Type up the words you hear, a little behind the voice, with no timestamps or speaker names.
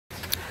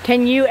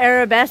Can you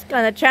arabesque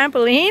on a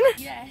trampoline?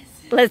 Yes.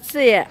 Let's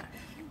see it.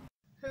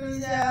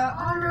 Who's out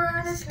on the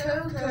run is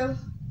CoCo.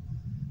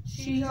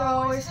 She's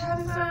always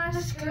having fun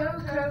is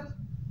CoCo.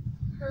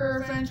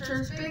 Her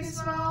adventures big and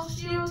small,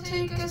 she'll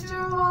take us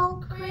through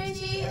all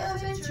crazy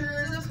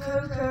adventures of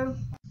CoCo.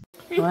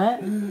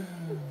 What?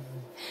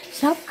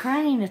 Stop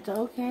crying, it's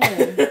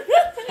okay.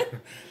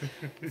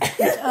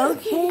 It's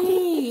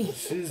okay.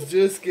 She's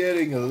just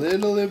getting a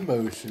little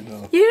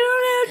emotional. You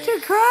don't have to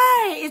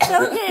cry. It's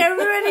okay.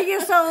 Everybody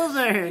gets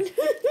older.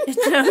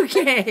 It's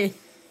okay.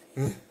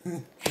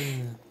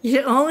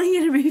 You're only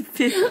going to be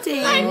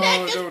 15.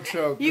 Oh, don't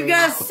choke. You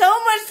got so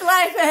much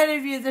life ahead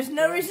of you. There's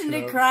no reason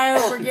to cry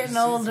over getting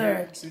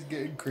older. She's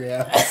getting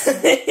cramps.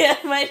 Yeah,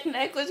 my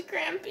neck was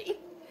cramping.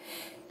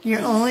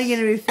 You're only going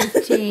to be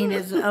 15.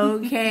 It's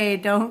okay.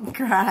 Don't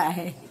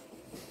cry.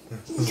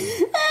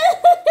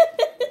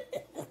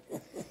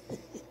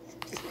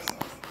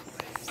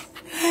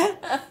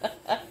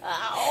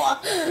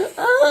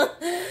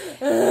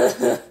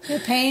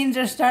 The pains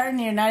are starting.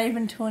 You're not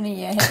even 20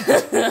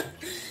 yet.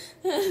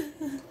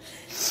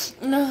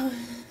 No.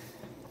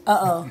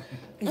 Uh-oh.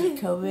 Is it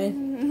COVID?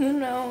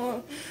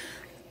 No.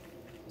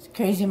 It's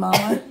crazy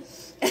mama.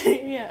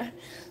 Yeah.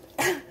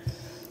 You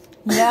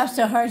laugh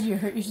so hard you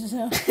hurt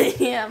yourself.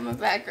 Yeah, my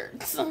back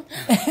hurts.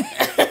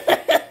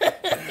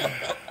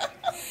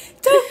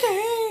 It's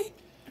okay.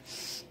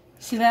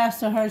 She laughed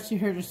so hard she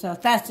hurt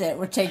herself. That's it.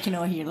 We're taking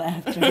away your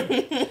laughter.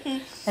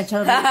 I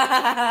told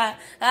her.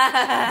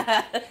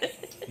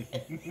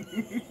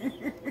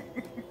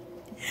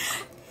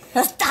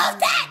 Stop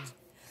that!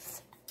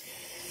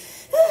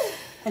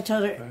 I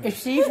told her,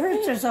 if she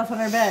hurts herself on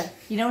her bed,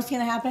 you know what's going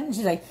to happen? And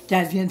she's like,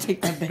 Dad's going to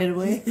take my bed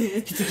away.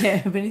 She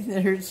can't have anything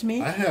that hurts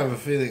me. I have a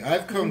feeling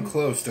I've come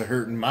close to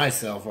hurting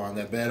myself on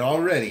that bed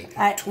already.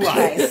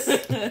 Twice.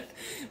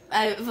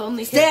 I've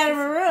only Stay out of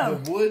her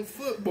room. The wood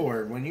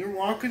footboard, when you're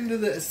walking to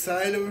the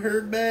side of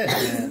her bed,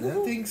 man,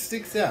 that thing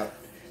sticks out.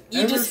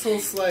 You Ever just, so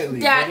slightly,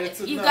 Dad, but it's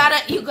you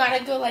enough.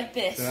 gotta go like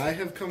this. But I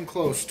have come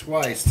close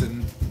twice to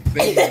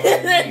banging my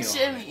knee on.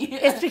 Jimmy.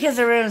 It's because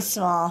the room's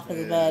small for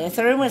the bed. If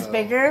the room was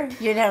bigger,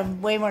 you'd have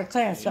way more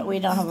clearance, but we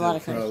don't have a lot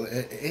of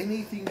clearance.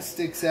 Anything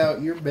sticks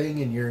out, you're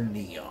banging your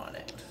knee on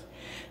it.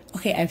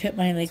 Okay, I put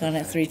my leg on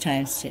it 3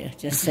 times too,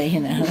 just so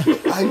you know.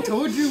 I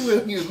told you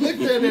when you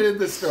looked at it in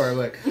the store,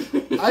 look,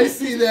 I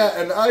see that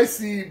and I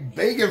see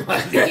banging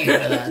my knee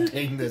into that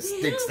thing that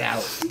sticks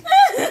out.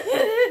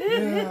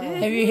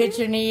 Have you hit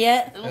your knee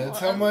yet? That's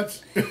how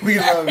much we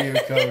love you,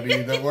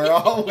 Cody, that we're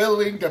all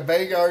willing to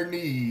bang our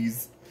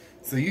knees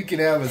so you can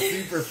have a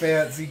super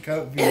fancy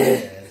comfy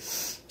bed.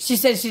 She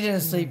said she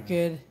didn't sleep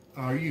good.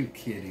 Are you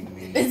kidding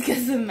me? It's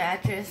because of the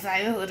mattress.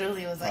 I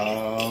literally was like...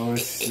 Oh,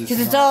 it's just... Because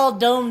it's all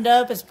domed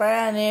up, it's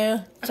brand new.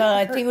 So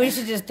I think we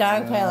should just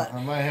dogpile it.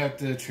 I might have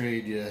to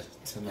trade you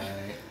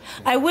tonight.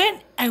 I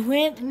went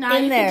Now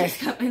in you there. can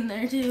just come in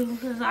there too,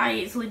 because I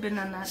ain't sleeping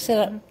on that. Sit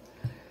up.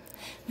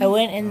 I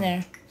went in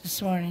there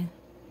this morning.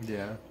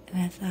 Yeah.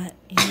 And I thought,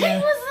 I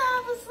was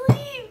half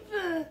asleep.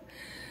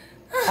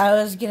 I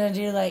was going to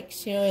do like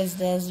she always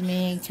does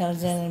me.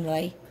 Comes in and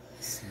like...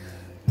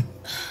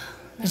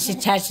 And she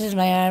touches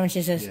my arm and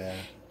she says,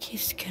 can you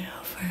scoot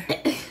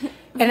over?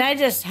 And I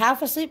just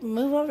half asleep and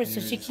move over so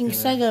she can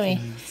snuggle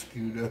me.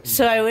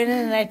 So I went in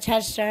and I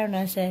touched her and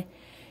I said,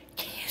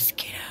 can you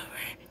scoot over?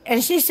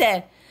 And she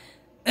said,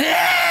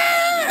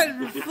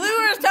 and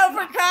flew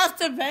herself across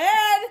the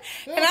bed.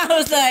 And I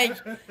was like,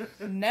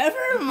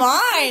 never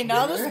mind.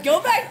 I'll just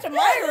go back to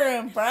my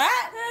room,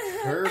 Brat.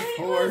 Her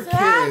poor kids,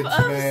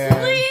 man.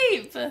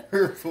 Asleep.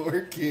 Her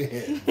poor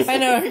kids. I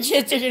know, her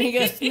kids are going to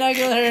go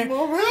snuggle her.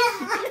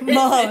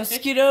 Mom,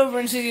 scoot over,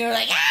 and she's going to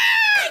be like,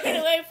 get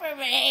away from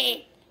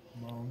me.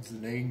 Mom's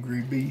an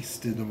angry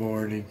beast in the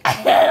morning.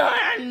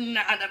 I'm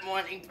not a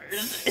morning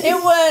person. It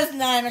was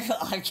 9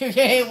 o'clock,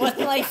 okay? It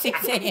wasn't like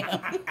 6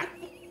 a.m.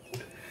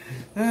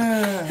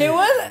 It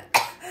wasn't.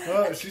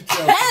 Oh, she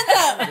Hands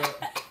up!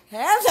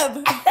 Hands up!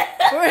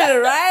 We're in a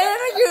riot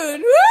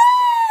lagoon. Woo!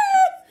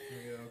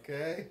 You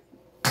okay?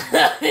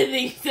 I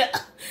think so.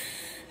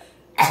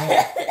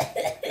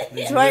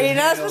 That's why you're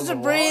not supposed to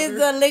breathe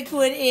the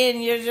liquid in.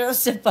 You're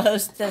just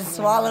supposed to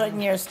swallow it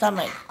in your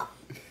stomach.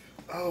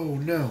 Oh,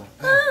 no.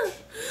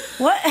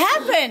 What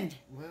happened?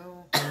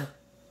 Well,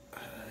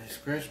 I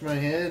scratched my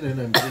head and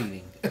I'm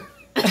bleeding.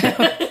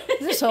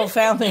 This whole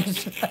family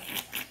is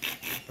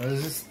I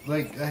was just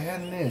like, I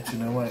had an itch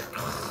and I went.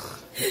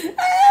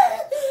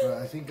 But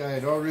I think I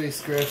had already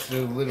scratched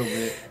it a little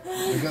bit.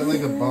 I got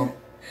like a bump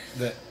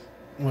that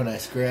when I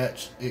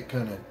scratch, it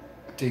kind of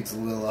takes a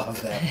little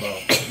off that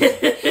bump.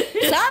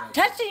 Stop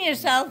touching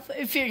yourself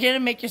if you're going to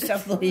make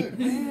yourself bleed.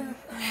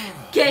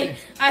 Okay,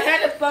 I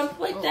had a bump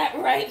like that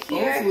right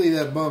here. Hopefully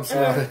that bump's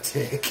not a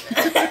tick.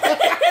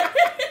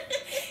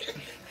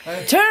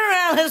 Turn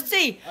around, let's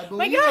see.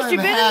 My gosh,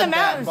 you've been in the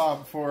mountains. That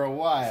bump for a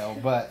while,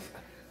 but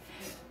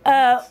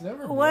it's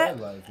never what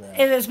bled like that.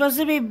 is it supposed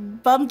to be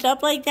bumped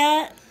up like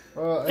that?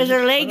 Is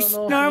her legs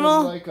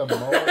normal? Like a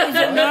mole. Is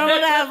it normal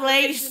to have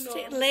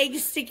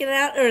legs sticking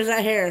out, or is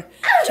that hair?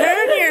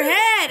 Turn your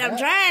head. I'm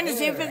trying to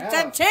see if it's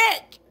a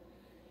tick.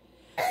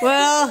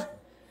 Well,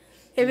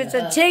 if it's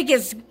a tick,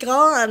 it's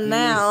gone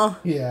now.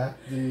 Yeah.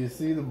 Do you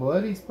see the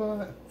bloody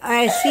spot?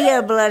 I see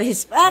a bloody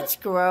spot. That's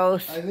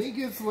gross. I think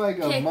it's like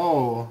a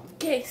mole.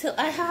 Okay, so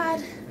I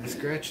had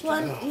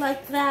one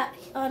like that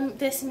on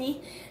this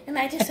knee, and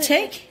I just... A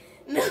tick?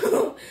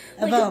 No.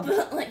 A bump.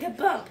 Like a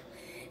bump.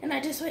 And I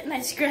just went and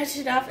I scratched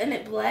it off, and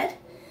it bled.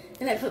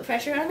 And I put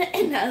pressure on it,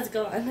 and now it's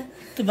gone.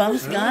 The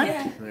bump's gone?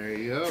 Yeah. There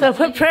you go. So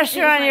put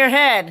pressure on your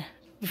head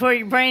before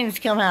your brains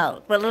come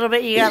out. What little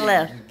bit you got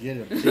left? Get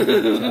a big towel.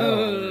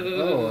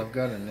 Oh, I've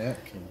got a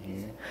napkin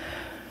here.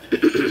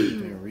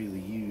 Didn't really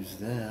use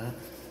that.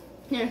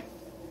 Here.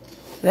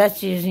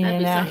 That's using your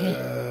napkin.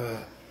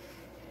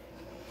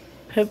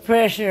 Put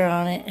pressure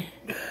on it.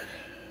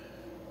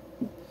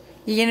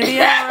 You gonna be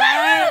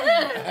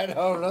alright? I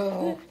don't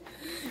know.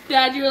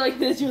 Dad, you were like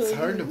this. It's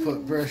hard to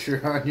put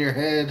pressure on your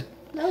head.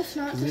 No, it's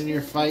not. Because then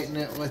you're fighting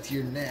it with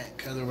your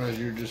neck. Otherwise,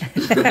 you're just...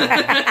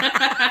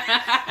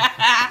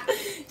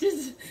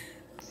 Just...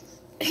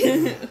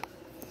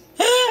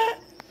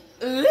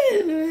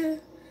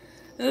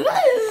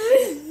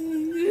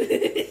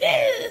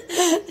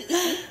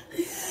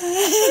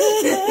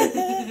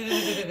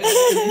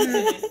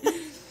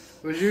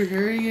 Was your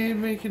hearing aid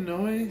making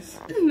noise?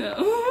 No.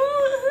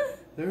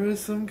 There was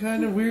some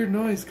kind of weird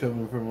noise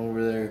coming from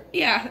over there.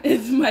 Yeah,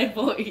 it's my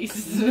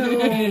voice.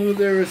 No,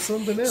 there was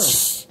something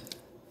else.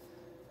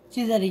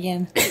 Do that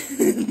again.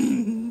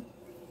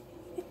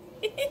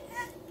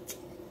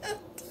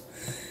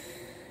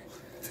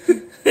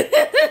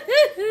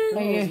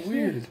 That was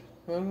weird.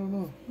 I don't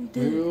know.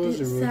 Maybe it was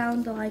Did it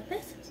sound like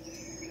this?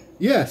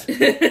 Yes. What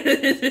was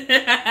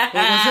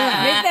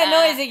that? Make that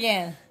noise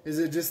again. Is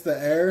it just the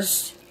air?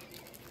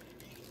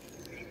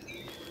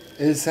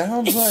 It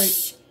sounds like...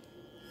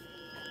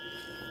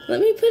 Let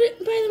me put it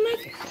by the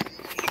microphone.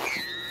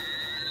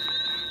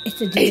 It's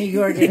a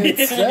Demogorgon.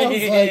 It sounds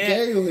like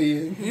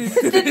aliens.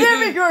 It's a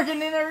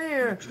Demogorgon in her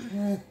ear.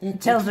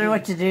 It tells her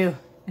what to do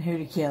and who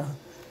to kill.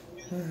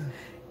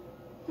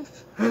 Look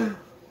at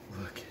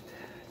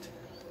that.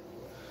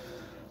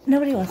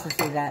 Nobody wants to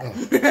see that.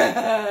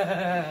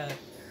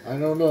 I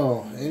don't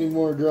know. Any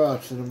more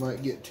drops and it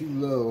might get too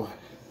low.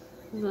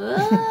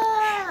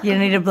 You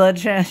need a blood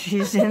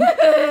transfusion?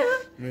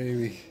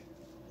 Maybe.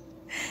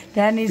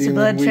 Dad needs a Feeling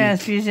blood weak.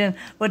 transfusion.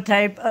 What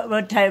type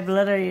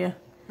blood are you?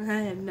 I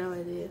have no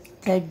idea.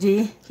 Type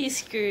D? He's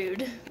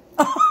screwed.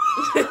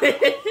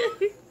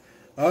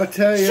 I'll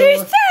tell you. She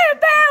said a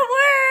bad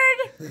word!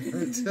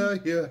 I'll tell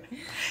you.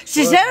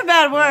 She said a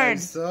bad I word.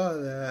 saw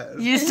that.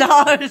 You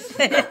saw her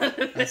say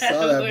it. I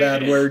saw that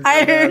bad word I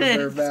come heard out of it.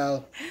 her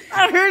mouth.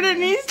 I heard it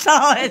and he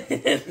saw it.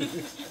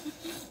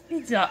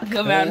 It's not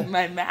come out of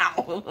my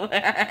mouth.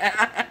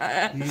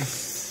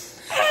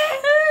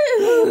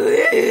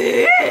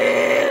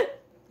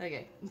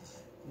 Okay.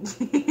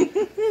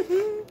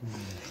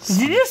 Did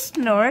you just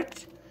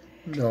snort?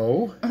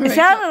 No. It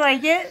sounded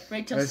like it.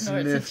 Rachel I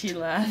snorts and sniffed. she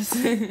laughs.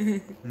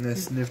 And I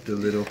sniffed a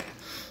little.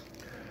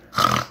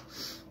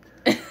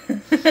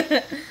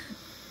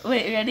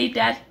 Wait, ready,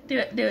 Dad? Do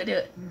it, do it, do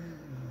it.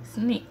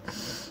 Sneak.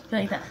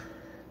 Like that.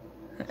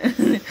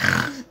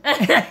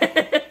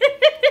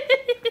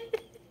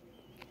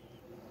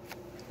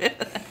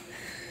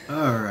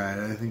 Alright,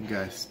 I think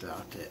I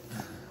stopped it.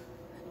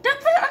 Don't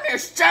put it on your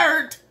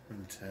shirt!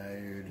 I'm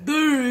tired.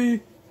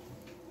 Sorry.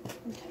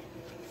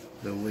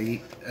 The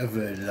weight of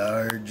a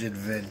large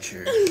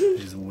adventure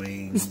is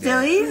weighing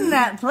Still down. eating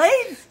that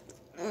plate?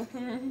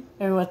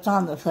 Or what's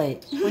on the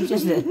plate? Which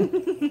is it?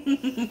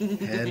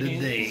 Had a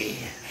day.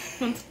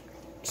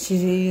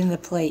 She's eating the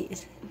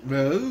plate.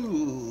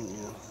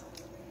 Oh.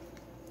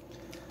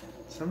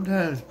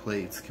 Sometimes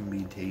plates can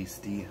be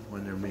tasty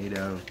when they're made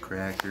out of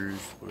crackers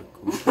or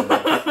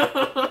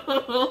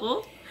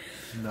coconut.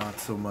 Not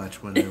so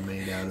much when they're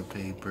made out of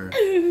paper.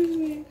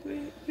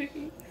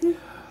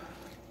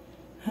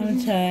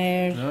 I'm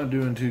tired. Not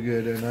doing too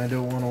good, and I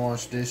don't want to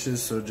wash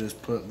dishes, so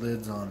just put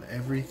lids on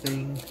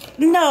everything.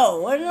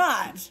 No, we're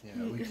not.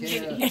 Yeah, we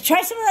can't.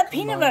 Try some of that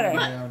peanut butter.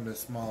 Down to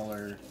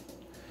smaller.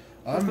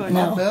 My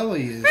No.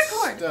 belly is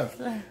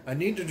stuffed. I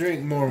need to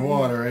drink more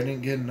water. I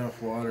didn't get enough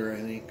water,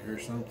 I think, or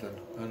something.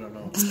 I don't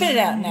know. Spit it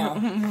out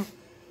now.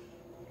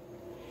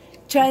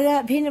 Try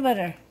that peanut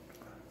butter.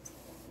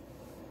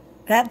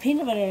 That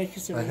peanut butter.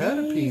 I had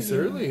a piece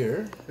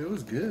earlier. It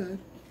was good.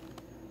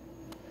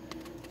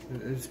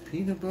 It's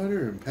peanut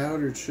butter and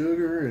powdered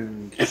sugar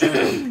and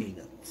chunky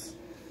peanuts.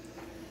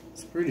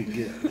 It's pretty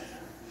good.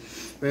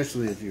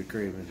 Especially if you're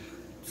craving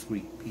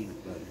sweet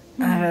peanut butter.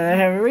 I'd rather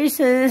have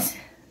Reese's.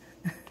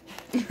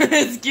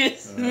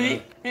 Excuse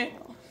me.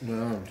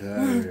 No, I'm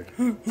tired.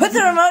 Put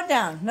the remote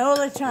down. No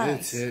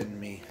electronics. It's hitting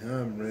me.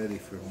 I'm ready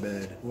for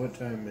bed. What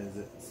time is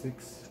it?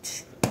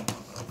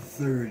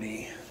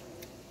 6:30.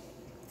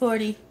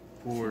 40.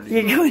 40.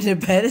 You're going to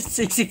bed at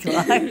 6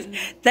 o'clock?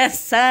 That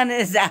sun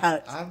is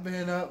out. I've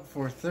been up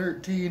for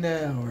 13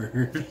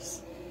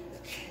 hours.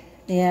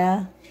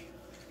 Yeah.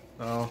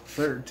 Oh,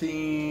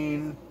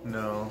 13.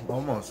 No,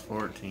 almost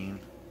 14.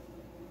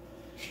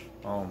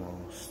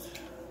 Almost.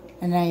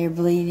 And now you're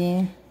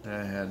bleeding. I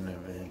had an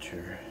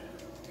adventure.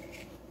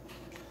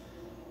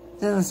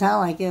 Doesn't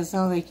sound like it. It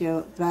sounds like you're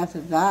about to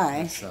die.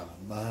 I saw a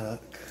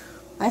buck.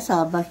 I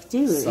saw a buck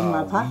too in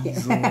my pocket.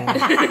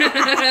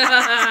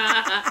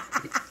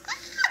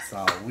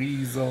 Saw a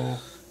weasel.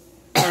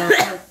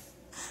 I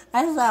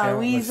saw a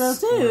weasel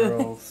too.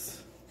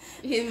 Squirrels.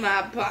 In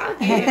my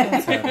pocket.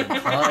 I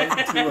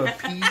climbed to a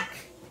peak.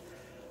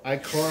 I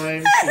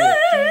climbed to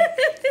a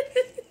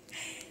peak.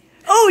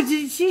 Oh,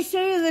 did she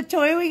show you the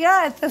toy we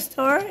got at the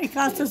store? It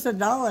cost us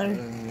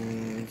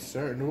 $1.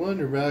 Starting to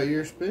wonder about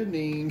your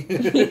spending.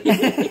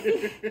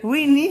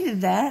 We needed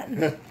that.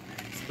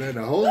 Spent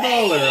a whole $1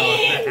 on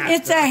that.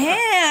 It's a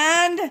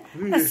hand.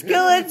 A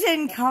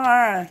skeleton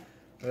car.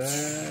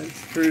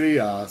 That's pretty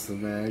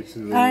awesome,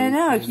 actually. I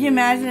know. Can you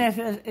imagine if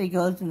it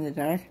glows in the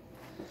dark?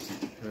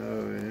 Oh,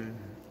 man.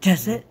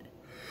 Does it?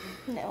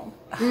 No.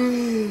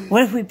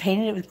 What if we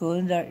painted it with glow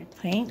in the dark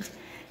paint?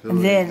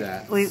 And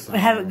then we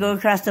have it go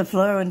across the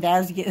floor when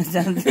Dad's getting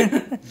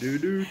something.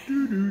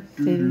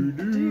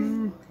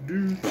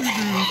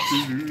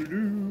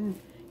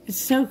 It's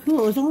so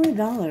cool. It was only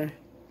 $1.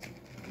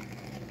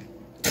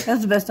 That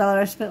was the best $1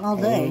 I spent all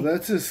day. Oh,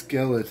 that's a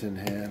skeleton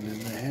hand,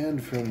 and the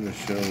hand from the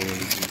show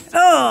is...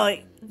 Oh,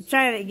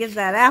 trying to get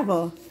that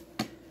apple.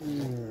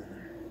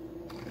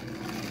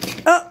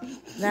 Oh,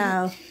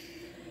 no.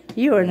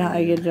 You are not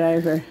a good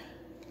driver.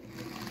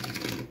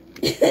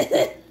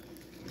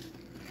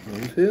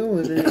 I'm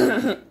feeling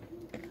it.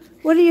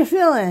 What are you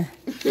feeling?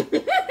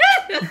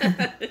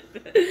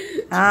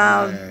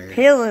 I'm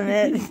pilling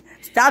it.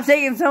 Stop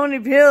taking so many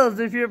pills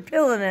if you're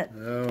pilling it.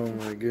 Oh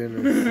my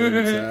goodness,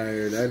 I'm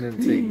tired. I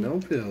didn't take no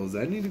pills.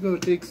 I need to go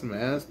take some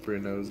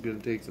aspirin. I was going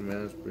to take some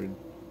aspirin.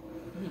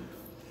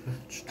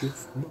 That's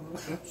just my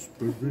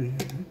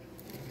aspirin.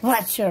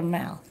 Watch your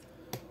mouth.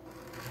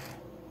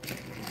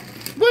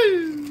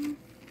 Woo!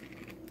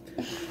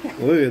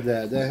 Look at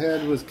that. That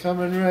head was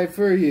coming right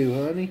for you,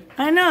 honey.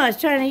 I know,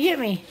 it's trying to get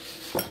me.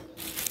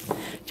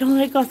 Don't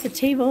let it go off the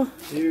table.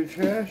 Your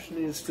trash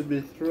needs to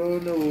be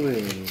thrown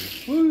away.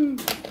 Woo!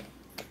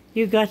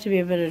 You got to be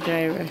a better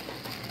driver.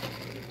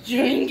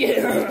 Drink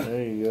it.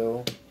 There you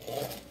go.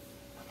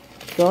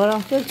 Going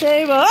off the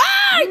table.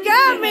 Ah! It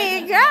got me!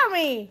 It got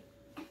me!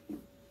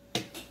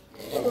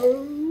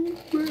 Oh,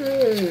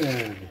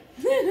 man.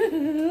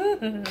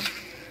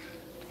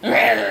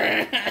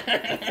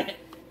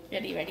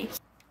 Ready.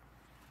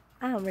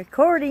 I'm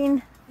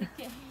recording.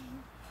 Okay.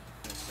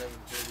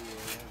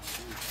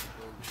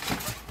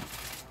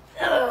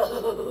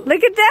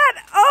 Look at that!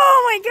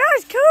 Oh my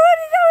gosh,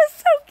 Cody, that was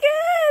so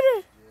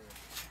good!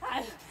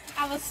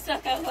 I was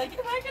stuck. I was like,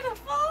 am I gonna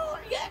fall?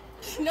 Yeah.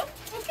 Nope.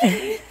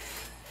 Okay.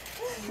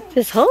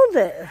 Just hold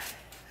it.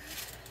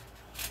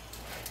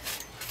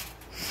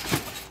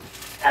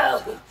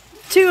 Oh.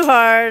 Too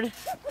hard.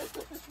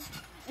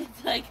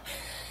 It's like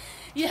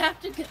you have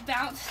to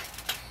bounce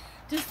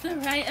just the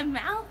right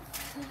amount,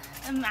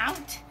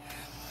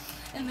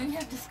 and then you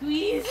have to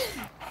squeeze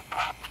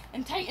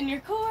and tighten your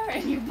core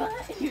and your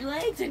butt and your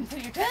legs and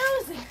put your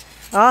toes.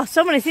 Oh,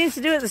 so many things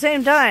to do at the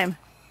same time.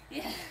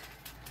 Yeah.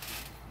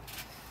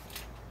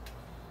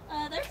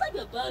 There's like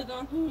a bug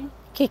on here.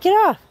 Kick it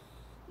off.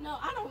 No,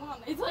 I don't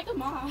want it. It's like a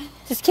moth.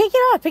 Just kick it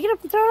off. Pick it up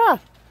and throw it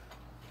off.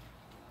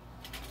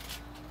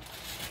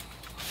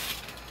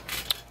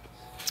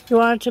 You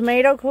want a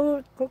tomato,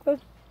 Coco?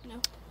 No.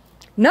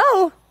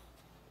 No?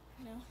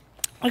 No.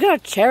 Look how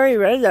cherry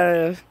red that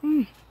is.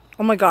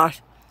 Oh my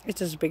gosh.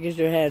 It's as big as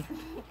your head.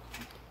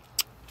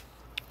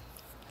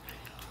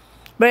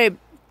 Babe,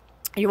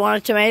 you want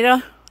a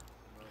tomato?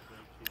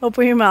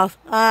 Open your mouth.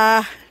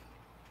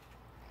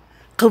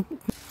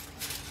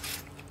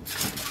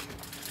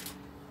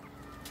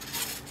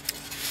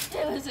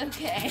 It was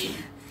okay.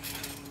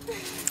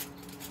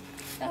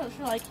 That was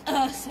for like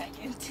a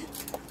second.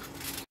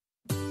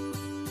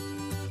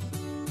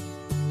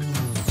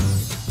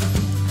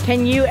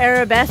 Can you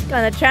arabesque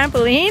on a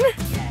trampoline?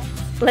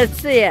 Yes. Let's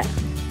see it.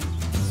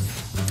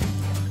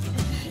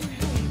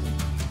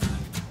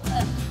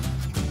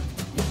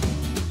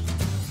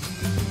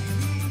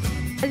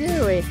 How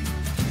do we? Yeah,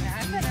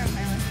 I'm better on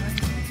my left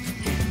one.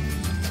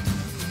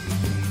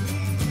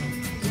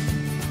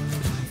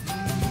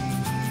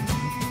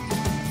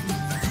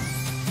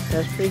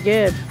 That's pretty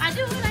good. I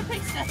do when I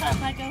pick stuff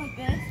up, I go like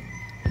this.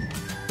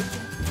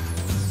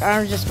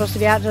 Arms just supposed to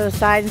be out to the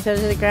side instead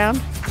of the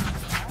ground.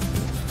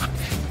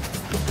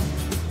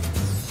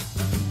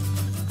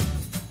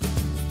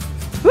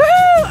 Woo!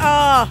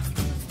 Oh,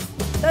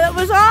 that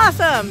was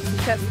awesome.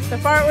 Except the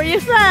part where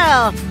you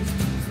fell.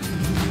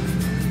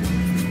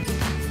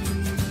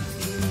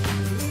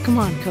 Come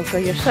on, Coco,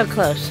 you're so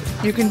close.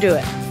 You can do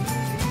it.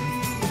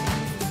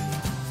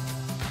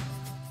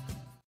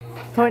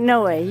 Oh,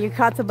 no way. You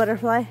caught the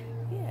butterfly?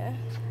 Yeah,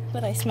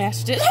 but I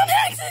smashed it on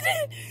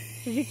accident.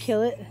 Did you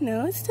kill it?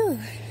 No, it's still...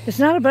 It's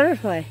not a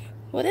butterfly.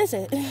 What is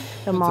it?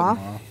 The moth.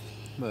 It's a moth,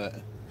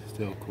 but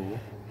still cool.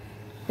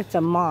 It's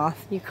a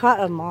moth. You caught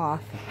a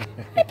moth.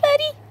 Hi,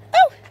 buddy.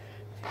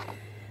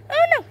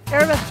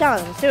 Arabesque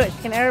challenge. Let's do it.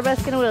 She can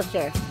arabesque in a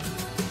wheelchair.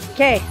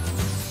 Okay.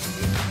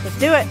 Let's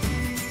do it.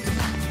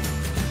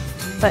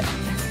 But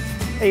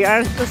are your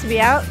arms supposed to be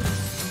out?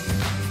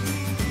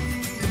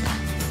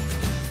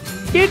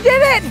 You did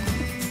it!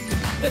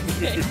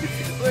 Okay,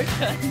 we're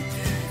done.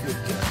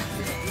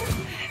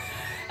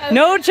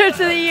 No trip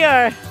to the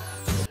ER.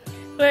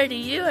 Where do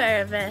you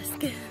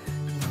arabesque?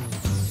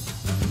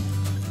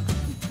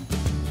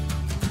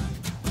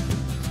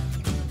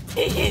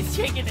 He's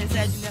shaking his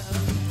head no.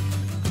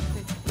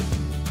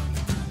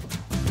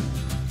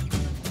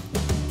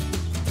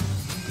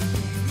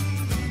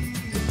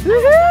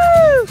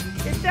 Woohoo!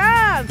 Good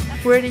job!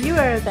 Where do you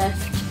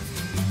arabesque?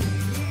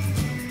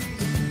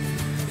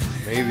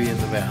 Maybe in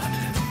the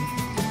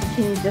mouth.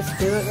 Can you just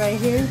do it right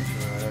here?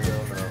 I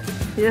don't know.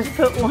 You just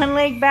put one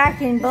leg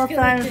back and both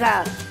arms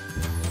out.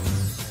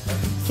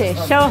 Okay,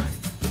 show.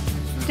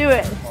 Do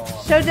it.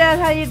 Show Dad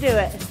how you do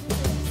it.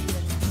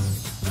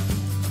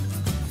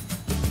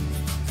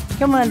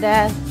 Come on,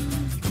 Dad.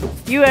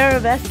 You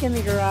arabesque in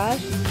the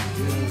garage?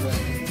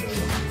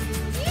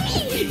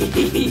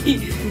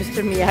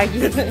 Mr.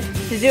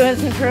 Miyagi. She's doing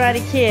some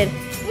Karate Kid.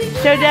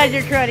 Show Dad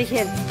your Karate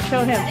Kid.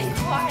 Show him.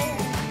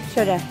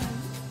 Show Dad.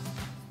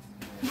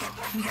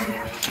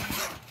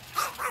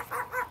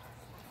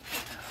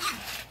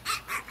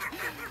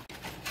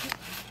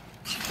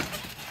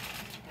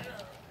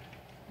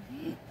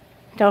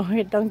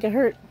 Don't get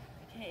hurt.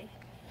 Okay.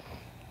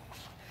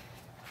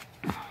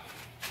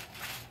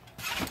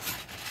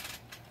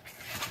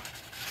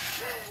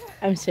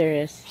 I'm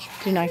serious.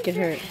 Do not get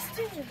hurt.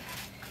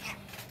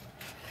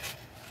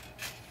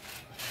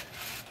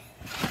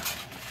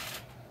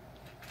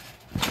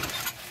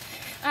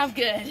 I'm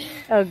good.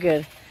 Oh,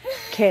 good.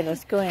 Okay,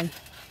 let's go in.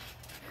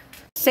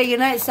 Say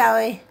goodnight,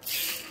 Sally.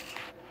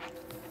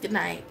 Good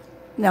night.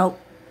 Nope.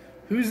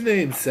 Whose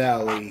name's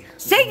Sally?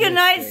 Say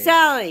goodnight,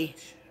 Sally.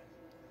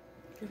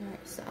 Good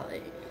night,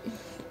 Sally.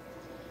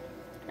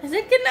 I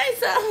said good night,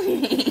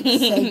 Sally.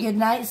 Say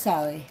goodnight,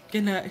 Sally.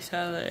 Good night,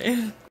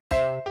 Sally.